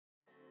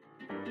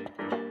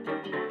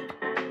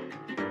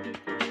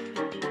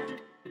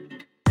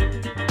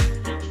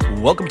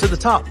and welcome to The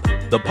Top,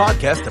 the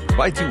podcast that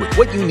provides you with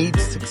what you need to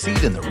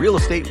succeed in the real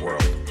estate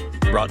world.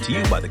 Brought to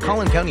you by the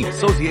Collin County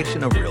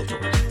Association of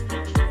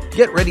Realtors.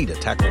 Get ready to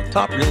tackle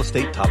top real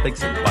estate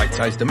topics in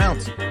bite-sized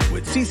amounts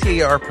with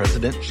CCAR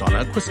President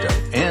Shauna Acquisto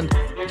and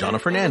Jonna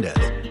Fernandez,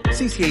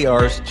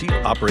 CCAR's Chief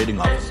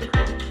Operating Officer.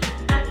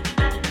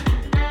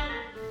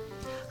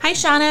 Hi,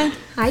 Shauna.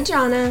 Hi,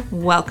 Jonna.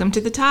 Welcome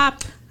to The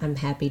Top. I'm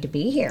happy to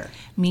be here.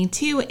 Me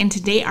too. And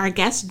today our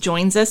guest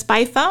joins us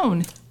by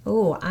phone.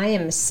 Oh, I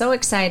am so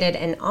excited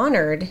and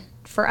honored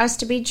for us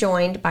to be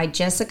joined by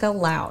Jessica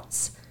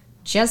Lautz.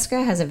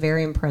 Jessica has a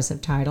very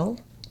impressive title.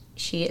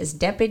 She is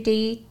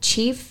Deputy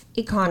Chief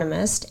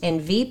Economist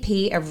and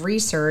VP of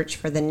Research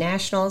for the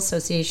National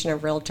Association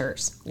of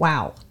Realtors.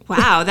 Wow.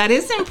 Wow, that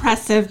is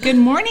impressive. Good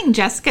morning,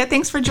 Jessica.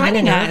 Thanks for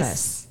joining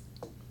us.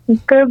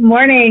 Good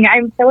morning.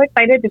 I'm so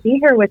excited to be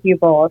here with you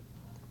both.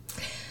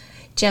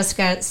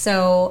 Jessica,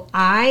 so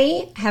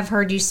I have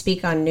heard you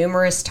speak on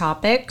numerous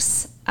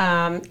topics,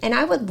 and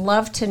I would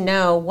love to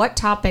know, what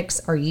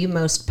topics are you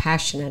most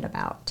passionate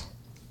about?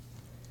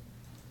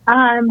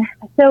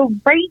 So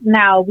right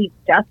now, we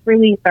just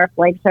released our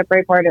flagship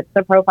report. It's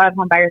the Profile of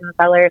Home Buyers and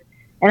Sellers.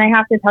 And I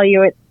have to tell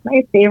you, it's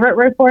my favorite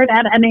report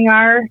at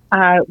NAR.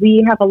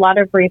 We have a lot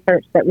of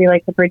research that we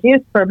like to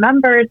produce for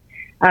members,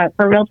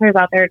 for realtors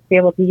out there to be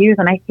able to use.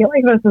 And I feel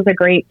like this is a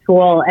great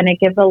tool, and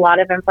it gives a lot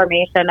of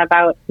information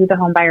about who the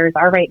home buyers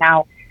are right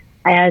now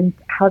and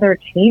how they're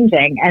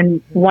changing.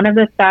 And one of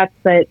the stats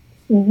that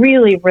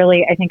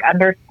really, I think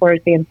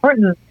underscores the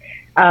importance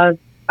of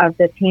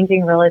the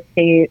changing real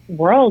estate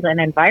world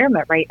and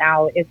environment right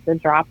now is the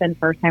drop in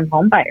first-time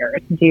home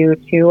buyers due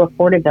to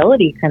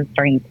affordability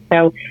constraints.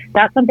 So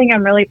that's something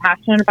I'm really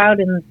passionate about,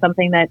 and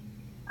something that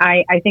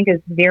I think is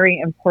very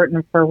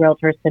important for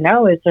realtors to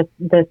know, is just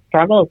the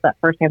struggles that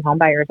first-time home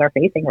buyers are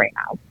facing right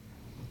now.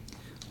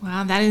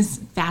 Wow, that is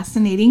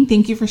fascinating.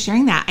 Thank you for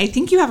sharing that. I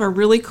think you have a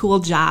really cool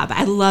job.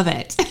 I love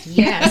it.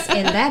 Yes,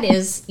 and that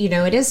is,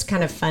 it is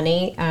kind of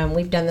funny.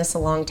 We've done this a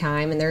long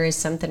time, and there is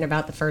something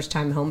about the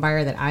first-time home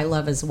buyer that I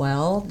love as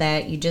well,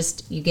 that you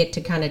get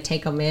to kind of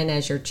take them in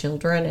as your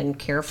children and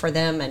care for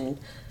them, and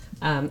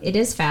it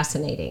is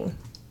fascinating.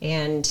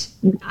 And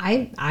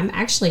I'm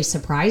actually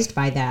surprised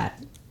by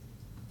that.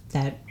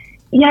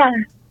 Yeah.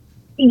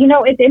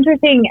 It's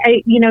interesting.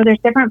 There's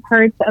different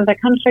parts of the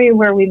country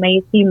where we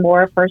may see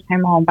more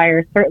first-time home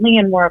buyers, certainly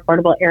in more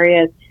affordable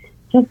areas,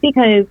 just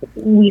because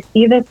we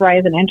see this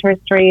rise in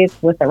interest rates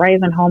with the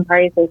rise in home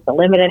prices, the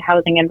limited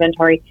housing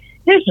inventory.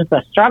 It's just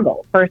a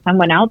struggle for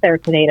someone out there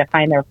today to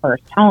find their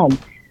first home.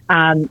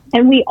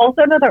 And we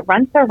also know that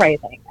rents are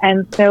rising.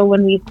 And so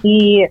when we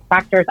see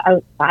factors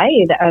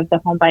outside of the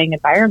home buying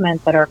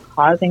environment that are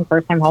causing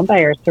first-time home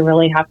buyers to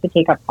really have to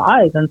take a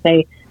pause and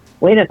say,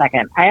 wait a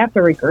second, I have to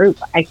regroup.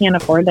 I can't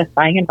afford this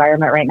buying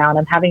environment right now, and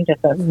I'm having just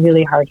a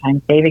really hard time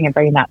saving and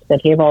bringing that to the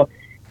table.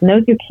 And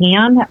those who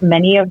can,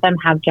 many of them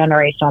have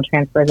generational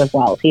transfers of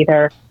wealth,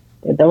 either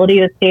the ability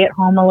to stay at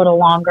home a little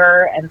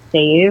longer and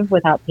save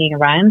without paying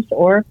rent,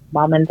 or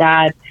mom and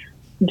dad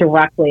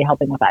directly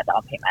helping with that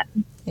down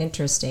payment.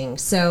 Interesting.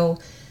 So,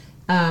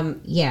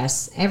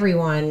 yes,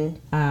 everyone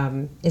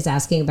is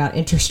asking about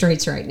interest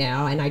rates right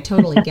now, and I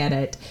totally get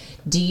it.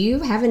 Do you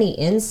have any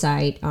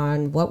insight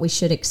on what we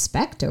should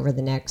expect over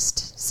the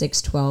next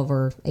 6, 12,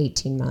 or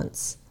 18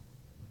 months?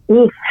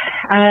 Well,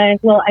 I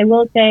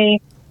will say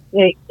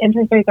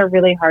interest rates are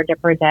really hard to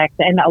predict,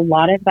 and a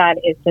lot of that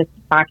is just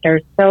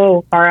factors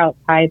so far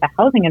outside the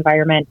housing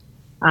environment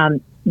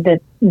that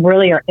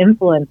really are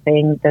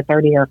influencing the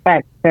 30-year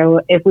fix.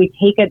 So if we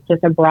take it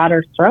just a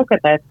broader stroke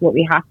at this, what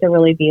we have to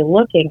really be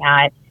looking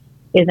at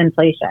is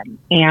inflation.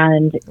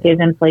 And is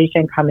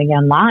inflation coming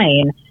in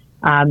line?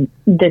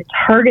 The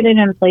targeted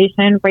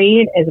inflation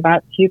rate is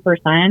about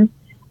 2%.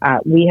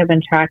 We have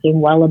been tracking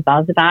well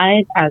above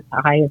that, as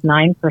high as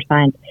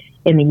 9%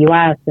 in the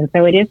U.S. And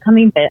so it is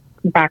coming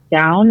back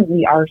down.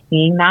 We are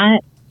seeing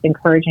that,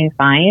 encouraging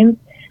signs.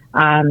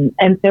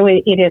 And so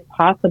it is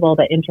possible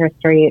that interest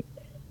rates,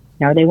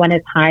 they went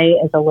as high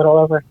as a little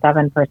over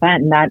 7%.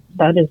 And that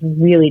is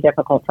really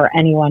difficult for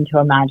anyone to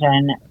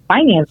imagine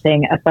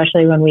financing,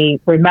 especially when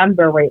we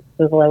remember rates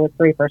as low as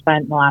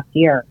 3% in the last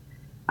year.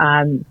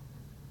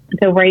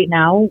 So right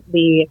now,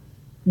 we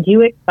do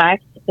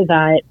expect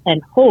that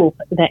and hope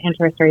that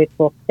interest rates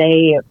will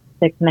stay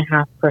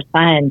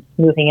 6.5%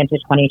 moving into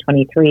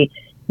 2023.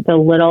 It's a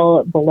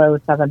little below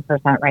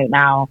 7% right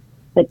now.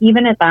 But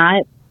even at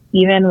that,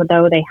 even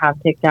though they have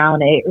ticked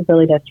down, it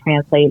really does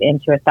translate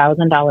into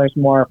 $1,000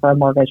 more for a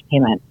mortgage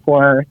payment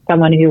for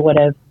someone who would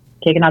have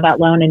taken out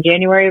that loan in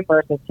January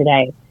versus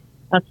today.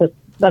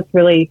 That's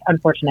really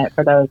unfortunate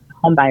for those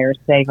home buyers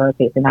today who are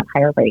facing that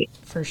higher rate.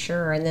 For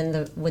sure. And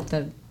then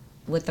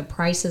with the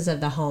prices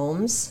of the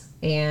homes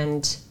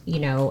and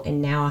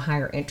now a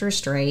higher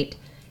interest rate,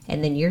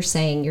 and then you're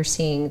saying you're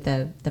seeing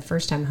the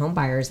first-time home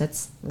buyers,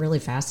 that's really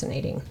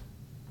fascinating.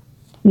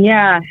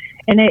 Yeah.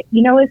 And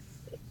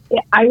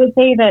I would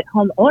say that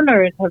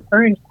homeowners have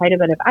earned quite a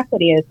bit of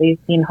equity as they've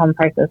seen home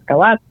prices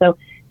go up. So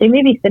they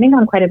may be sitting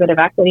on quite a bit of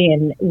equity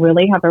and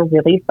really have a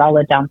really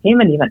solid down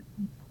payment even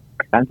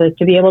expenses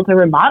to be able to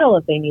remodel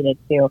if they needed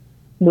to,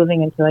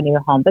 moving into a new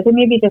home. But they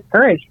may be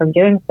discouraged from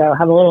doing so,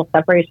 have a little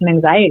separation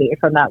anxiety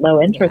from that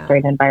low interest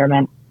rate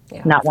environment,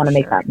 not want to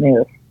make that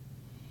move.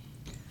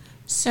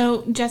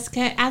 So,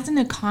 Jessica, as an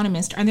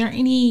economist, are there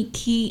any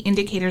key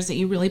indicators that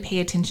you really pay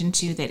attention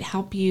to that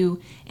help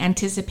you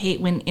anticipate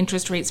when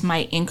interest rates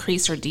might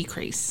increase or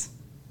decrease?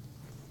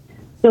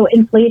 So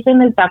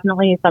inflation is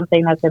definitely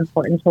something that's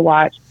important to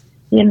watch.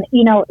 And,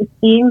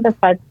 seeing the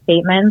Fed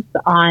statements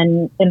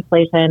on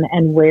inflation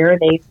and where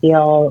they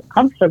feel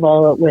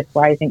comfortable with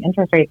rising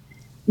interest rates,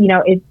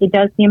 it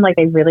does seem like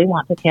they really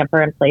want to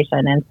tamper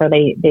inflation. And so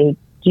they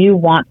do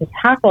want to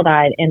tackle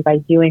that. And by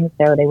doing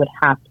so, they would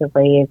have to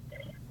raise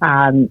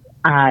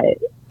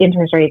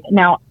interest rates.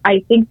 Now,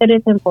 I think that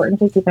it's important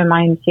to keep in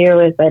mind, too,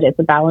 is that it's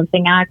a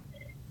balancing act.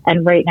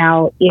 And right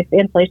now, if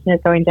inflation is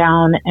going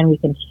down and we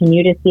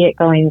continue to see it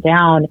going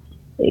down,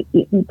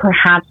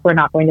 perhaps we're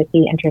not going to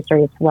see interest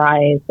rates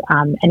rise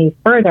any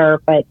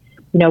further. But,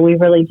 we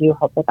really do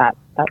hope that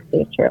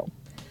stays true.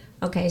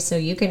 Okay, so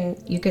you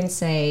can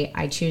say,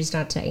 I choose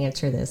not to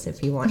answer this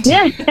if you want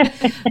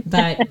to.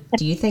 But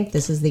do you think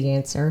this is the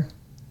answer?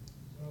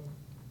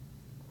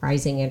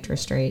 Rising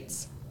interest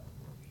rates?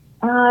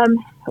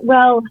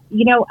 Well,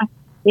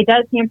 it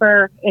does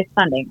hamper its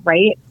funding,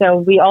 right? So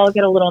we all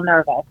get a little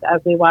nervous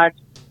as we watch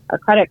our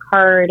credit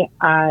card,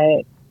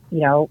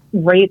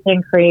 rates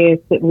increase.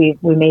 We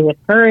may be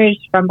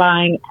discouraged from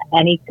buying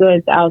any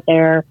goods out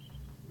there.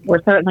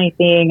 We're certainly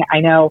seeing,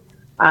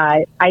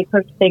 I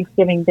cooked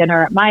Thanksgiving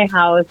dinner at my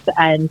house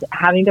and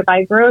having to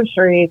buy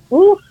groceries.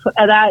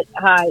 That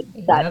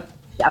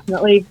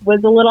definitely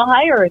was a little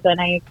higher than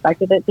I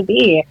expected it to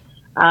be.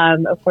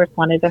 Of course,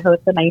 wanted to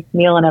host a nice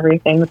meal and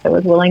everything, so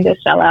was willing to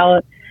shell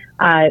out.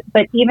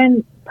 But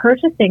even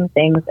purchasing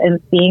things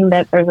and seeing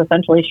that there's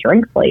essentially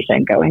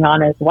shrinkflation going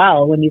on as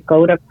well. When you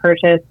go to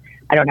purchase,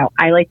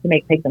 I like to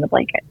make pigs in a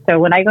blanket. So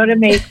when I go to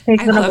make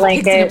pigs in a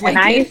blanket and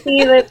I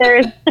see that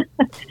there's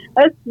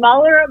a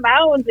smaller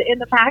amount in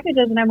the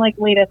packages, and I'm like,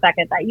 wait a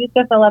second, that used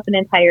to fill up an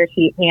entire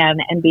sheet pan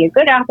and be a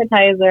good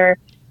appetizer.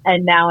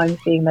 And now I'm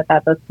seeing that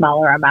that's a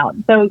smaller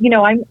amount. So,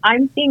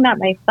 I'm seeing that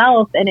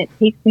myself, and it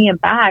takes me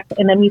aback.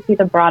 And then we see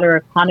the broader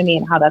economy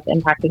and how that's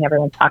impacting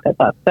everyone's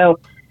pocketbook. So,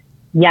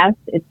 yes,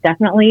 it's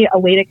definitely a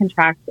way to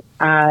contract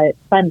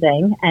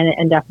spending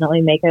and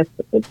definitely make us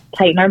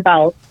tighten our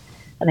belts.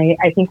 And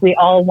I think we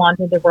all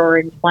wanted the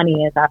roaring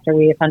 20s after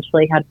we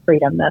essentially had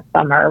freedom this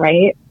summer,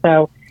 right?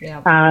 So,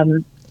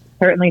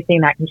 certainly seeing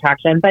that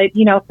contraction. But,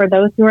 for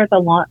those who are at the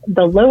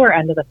lower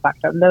end of the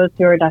spectrum, those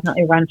who are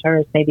definitely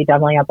renters, maybe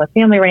doubling up with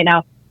family right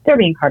now, they're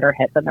being harder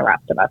hit than the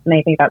rest of us. And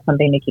I think that's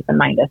something to keep in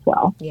mind as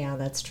well. Yeah,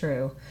 that's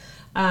true.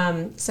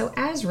 So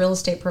as real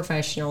estate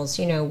professionals,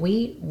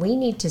 we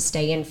need to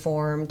stay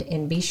informed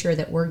and be sure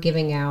that we're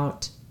giving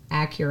out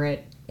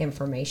accurate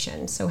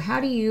information. So how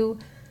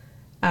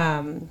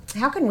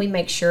can we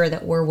make sure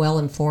that we're well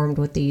informed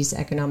with these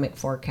economic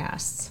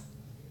forecasts?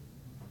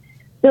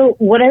 So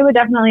what I would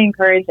definitely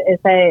encourage is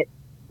that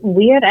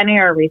we at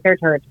NAR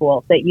Research are a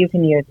tool that you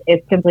can use.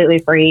 It's completely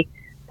free.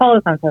 Follow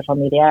us on social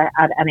media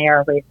at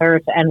NAR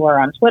Research, and we're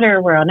on Twitter,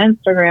 we're on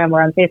Instagram,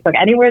 we're on Facebook.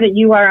 Anywhere that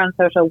you are on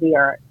social, we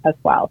are as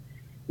well.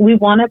 We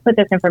want to put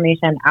this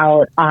information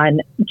out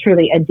on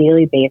truly a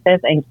daily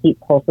basis and keep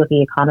pulse with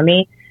the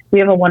economy. We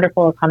have a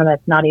wonderful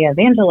economist, Nadia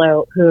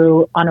Evangelo,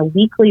 who on a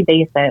weekly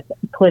basis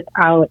puts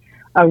out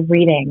a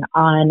reading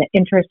on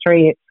interest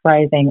rates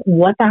rising,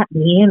 what that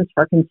means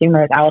for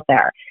consumers out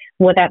there,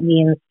 what that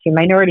means to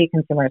minority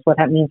consumers, what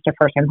that means to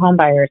first-time home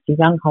buyers, to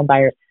young home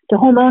buyers, to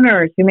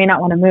homeowners who may not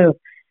want to move.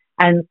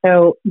 And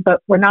so, but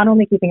we're not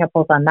only keeping a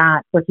pulse on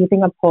that, we're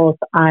keeping a pulse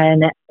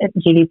on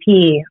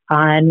GDP,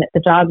 on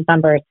the jobs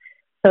numbers,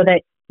 so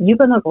that you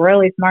can look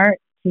really smart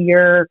to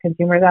your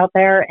consumers out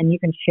there and you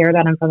can share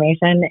that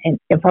information in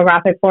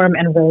infographic form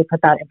and really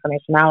put that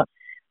information out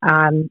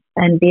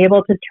and be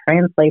able to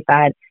translate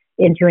that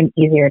into an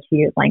easier to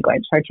use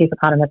language. Our chief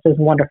economist is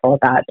wonderful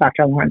at that,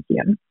 Dr. Lawrence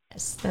Yun.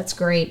 Yes, that's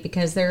great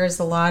because there is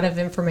a lot of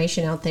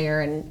information out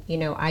there. And,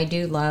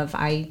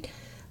 I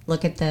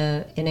look at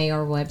the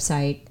NAR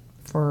website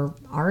for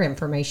our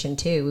information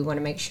too. We want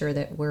to make sure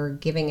that we're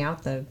giving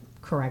out the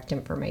correct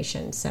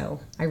information.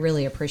 So I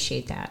really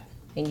appreciate that.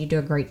 And you do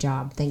a great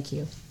job. Thank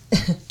you.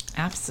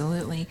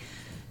 Absolutely.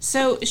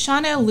 So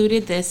Shauna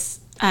alluded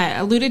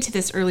to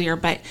this earlier,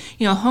 but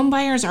home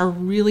buyers are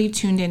really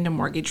tuned into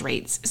mortgage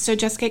rates. So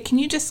Jessica, can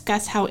you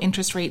discuss how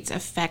interest rates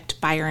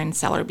affect buyer and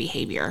seller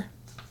behavior?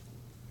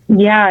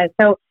 Yeah,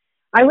 so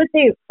I would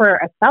say for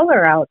a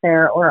seller out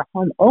there or a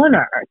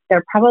homeowner,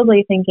 they're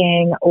probably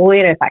thinking,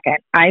 wait a second,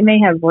 I may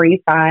have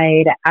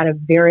refied at a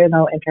very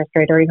low interest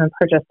rate or even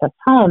purchased a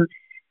home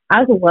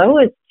as low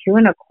as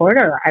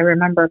 2.25%. I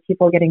remember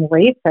people getting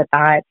rates at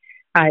that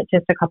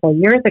just a couple of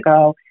years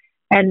ago.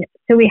 And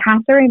so we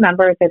have to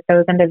remember that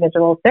those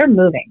individuals, they're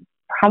moving,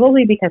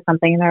 probably because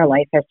something in their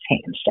life has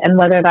changed. And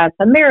whether that's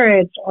a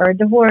marriage or a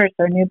divorce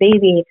or a new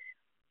baby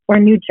or a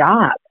new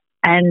job.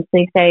 And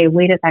they say,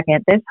 wait a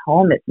second, this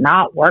home is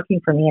not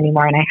working for me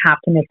anymore and I have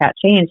to make that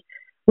change.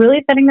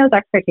 really setting those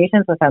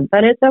expectations with them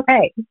that it's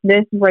okay.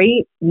 This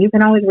rate, you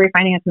can always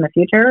refinance in the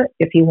future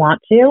if you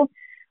want to.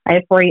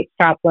 If rates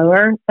drop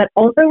lower, but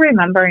also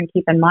remember and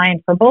keep in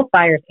mind for both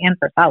buyers and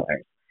for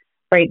sellers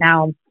right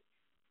now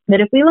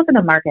that if we look at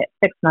the market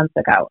 6 months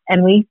ago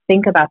and we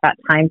think about that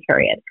time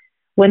period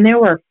when there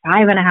were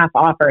 5.5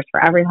 offers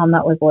for every home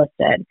that was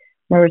listed,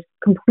 there was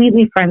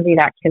completely frenzied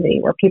activity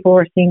where people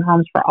were seeing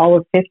homes for all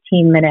of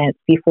 15 minutes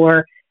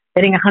before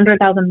bidding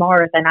 $100,000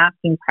 more than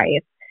asking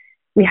price.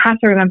 We have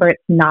to remember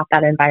it's not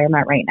that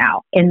environment right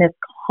now. In this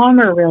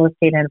calmer real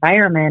estate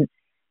environment,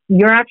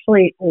 you're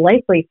actually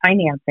likely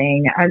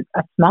financing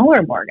a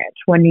smaller mortgage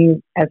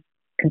as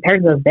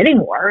compared to those bidding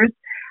wars.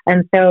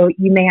 And so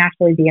you may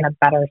actually be in a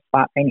better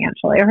spot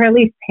financially, or at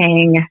least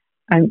paying,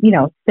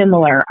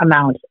 similar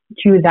amount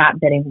to that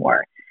bidding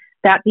war.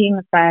 That being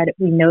said,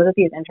 we know that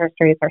these interest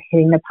rates are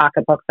hitting the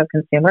pocketbooks of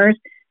consumers.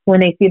 When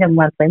they see the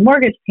monthly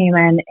mortgage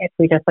payment, if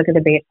we just look at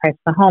the base price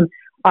of the home,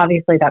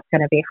 obviously that's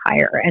going to be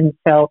higher. And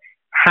so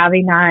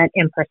having that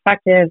in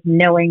perspective,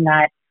 knowing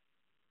that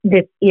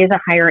this is a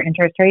higher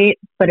interest rate,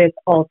 but it's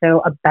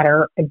also a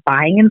better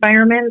buying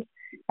environment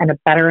and a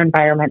better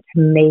environment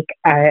to make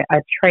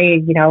a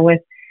trade,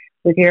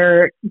 with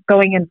your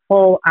going in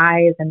full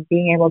eyes and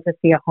being able to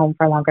see a home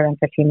for longer than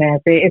 15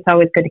 minutes. It's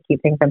always good to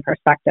keep things in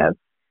perspective.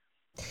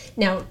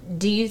 Now,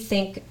 do you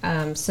think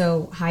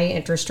so high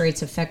interest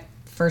rates affect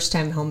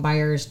first-time home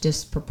buyers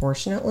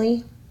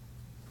disproportionately?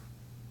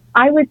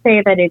 I would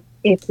say that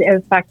it's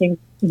affecting,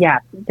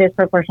 yes,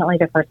 disproportionately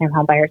to first-time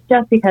home buyers,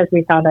 just because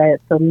we saw the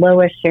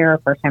lowest share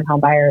of first-time home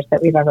buyers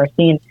that we've ever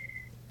seen.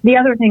 The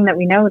other thing that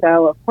we know,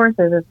 though, of course,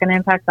 is it's going to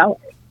impact sellers.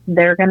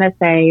 They're going to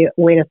say,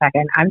 wait a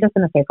second, I'm just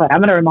going to stay put. I'm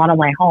going to remodel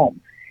my home.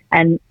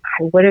 And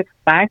I would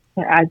expect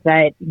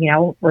that,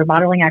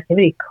 remodeling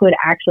activity could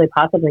actually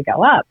possibly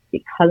go up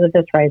because of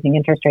this rising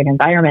interest rate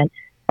environment.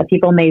 That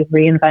people may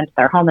reinvent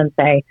their home and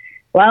say,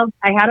 well,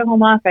 I had a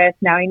home office.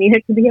 Now I need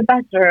it to be a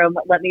bedroom.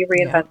 Let me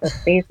reinvent the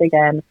space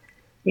again.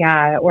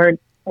 Yeah. Or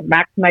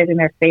maximizing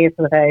their space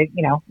with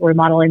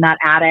remodeling that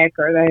attic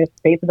or the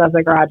space above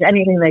the garage,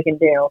 anything they can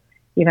do,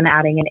 even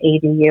adding an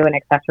ADU, an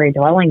accessory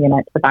dwelling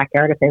unit to the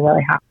backyard if they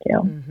really have to.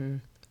 Mm-hmm.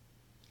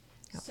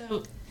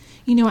 So,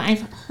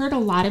 I've heard a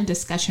lot of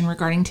discussion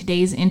regarding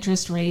today's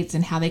interest rates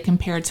and how they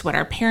compare to what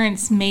our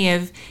parents may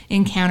have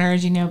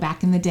encountered,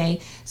 back in the day.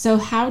 So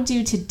how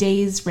do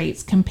today's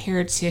rates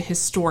compare to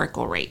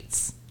historical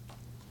rates?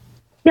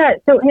 Yeah,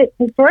 so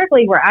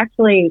historically, we're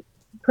actually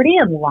pretty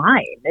in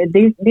line.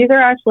 These are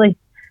actually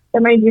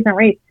semi decent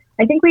rates.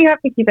 I think we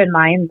have to keep in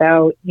mind,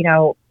 though,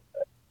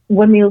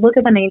 when we look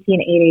at the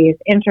 1980s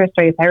interest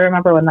rates, I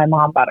remember when my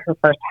mom bought her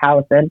first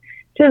house, and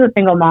she was a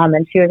single mom,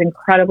 and she was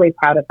incredibly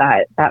proud of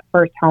that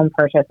first home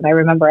purchase. And I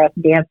remember us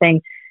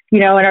dancing,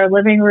 in our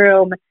living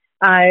room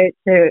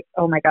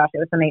oh my gosh, it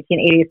was the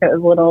 1980s. So it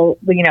was a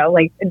little,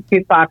 like a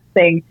jukebox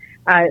thing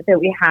that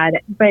we had.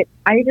 But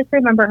I just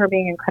remember her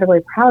being incredibly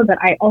proud. But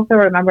I also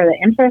remember the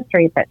interest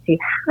rate that she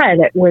had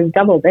was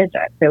double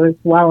digits. It was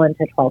well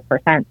into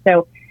 12%.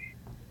 So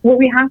what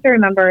we have to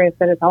remember is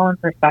that it's all in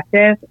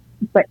perspective.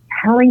 But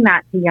telling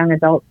that to young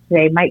adults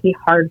today might be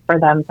hard for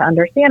them to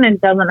understand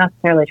and doesn't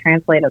necessarily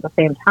translate at the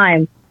same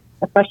time,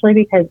 especially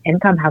because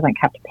income hasn't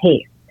kept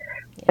pace.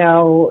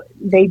 So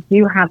they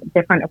do have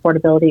different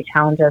affordability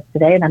challenges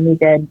today than we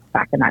did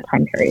back in that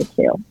time period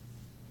too.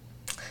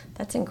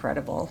 That's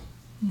incredible,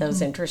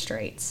 those interest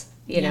rates,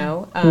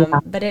 Yeah.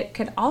 But it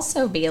could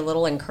also be a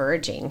little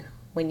encouraging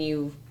when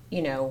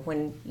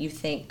when you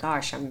think,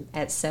 gosh, I'm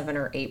at 7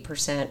 or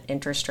 8%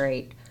 interest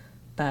rate,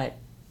 but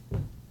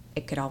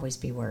it could always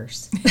be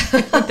worse.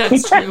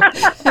 That's true.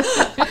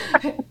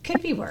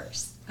 Could be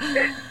worse.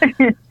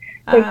 It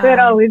could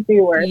always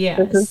be worse.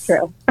 Yes. This is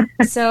true.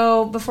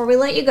 So before we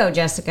let you go,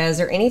 Jessica, is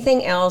there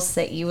anything else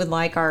that you would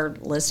like our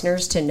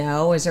listeners to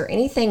know? Is there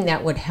anything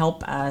that would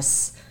help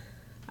us,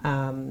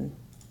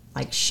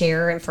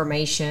 share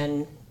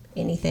information,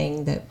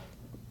 anything that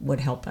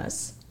would help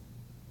us?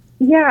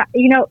 Yeah,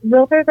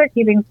 realtors are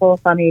keeping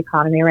pulse on the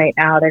economy right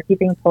now. They're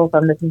keeping pulse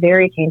on this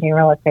very changing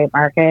real estate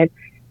market.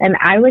 And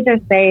I would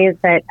just say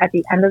that at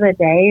the end of the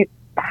day,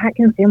 that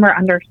consumer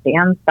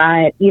understands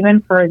that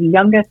even for the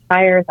youngest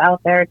buyers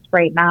out there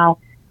right now,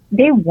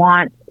 they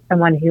want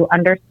someone who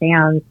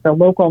understands the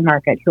local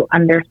market, who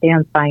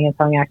understands buying and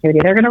selling activity.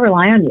 They're going to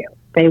rely on you.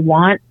 They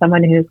want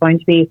someone who's going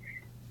to be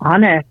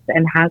honest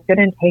and has good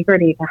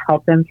integrity to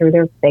help them through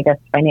their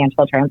biggest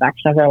financial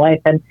transaction of their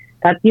life. And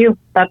that's you.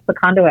 That's the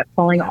conduit,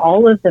 pulling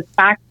all of the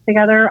facts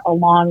together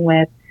along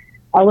with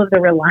all of the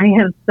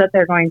reliance that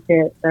they're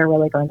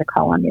really going to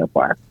call on you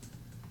for.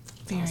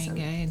 Very Awesome.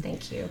 good.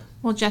 Thank you.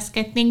 Well,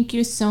 Jessica, thank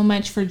you so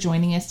much for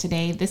joining us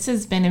today. This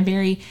has been a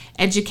very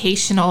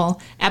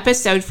educational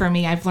episode for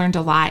me. I've learned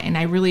a lot, and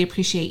I really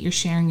appreciate you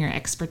sharing your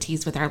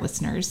expertise with our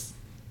listeners.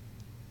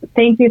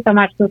 Thank you so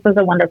much. This was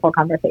a wonderful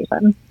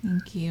conversation.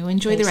 Thank you.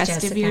 Enjoy the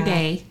rest of your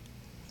day.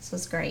 This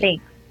was great.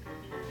 Thanks.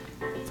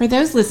 For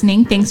those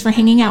listening, thanks for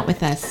hanging out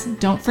with us.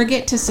 Don't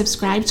forget to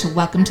subscribe to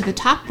Welcome to the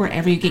Top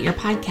wherever you get your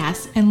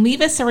podcasts, and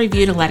leave us a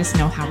review to let us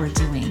know how we're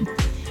doing.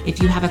 If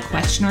you have a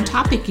question or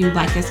topic you'd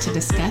like us to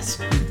discuss,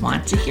 we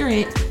want to hear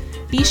it.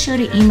 Be sure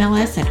to email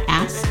us at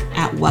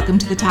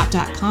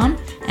ask@welcometothetop.com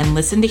and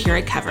listen to hear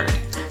it covered.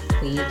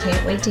 We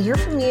can't wait to hear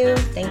from you.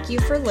 Thank you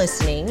for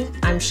listening.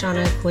 I'm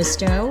Shauna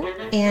Quisto,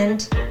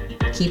 and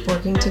keep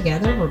working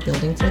together. We're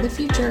building for the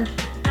future.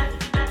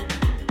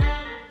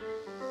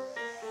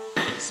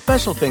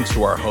 Special thanks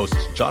to our hosts,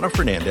 Jonna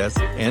Fernandez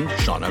and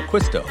Shauna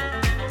Quisto.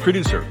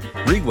 Producer,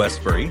 Bree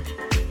Westbury.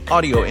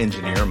 Audio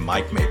engineer,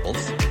 Mike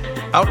Maples.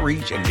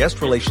 Outreach and Guest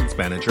Relations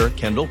Manager,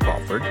 Kendall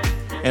Crawford.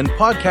 And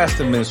podcast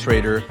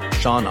administrator,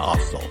 Sean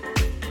Offsall.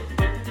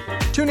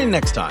 Tune in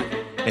next time,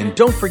 and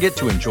don't forget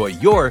to enjoy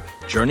your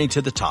journey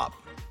to the top.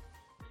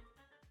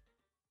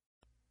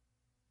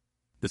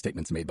 The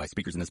statements made by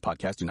speakers in this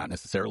podcast do not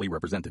necessarily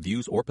represent the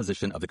views or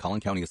position of the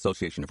Collin County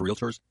Association of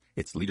Realtors,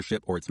 its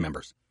leadership, or its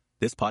members.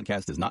 This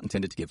podcast is not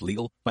intended to give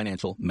legal,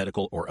 financial,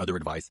 medical, or other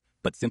advice,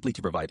 but simply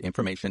to provide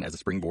information as a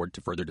springboard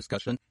to further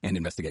discussion and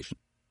investigation.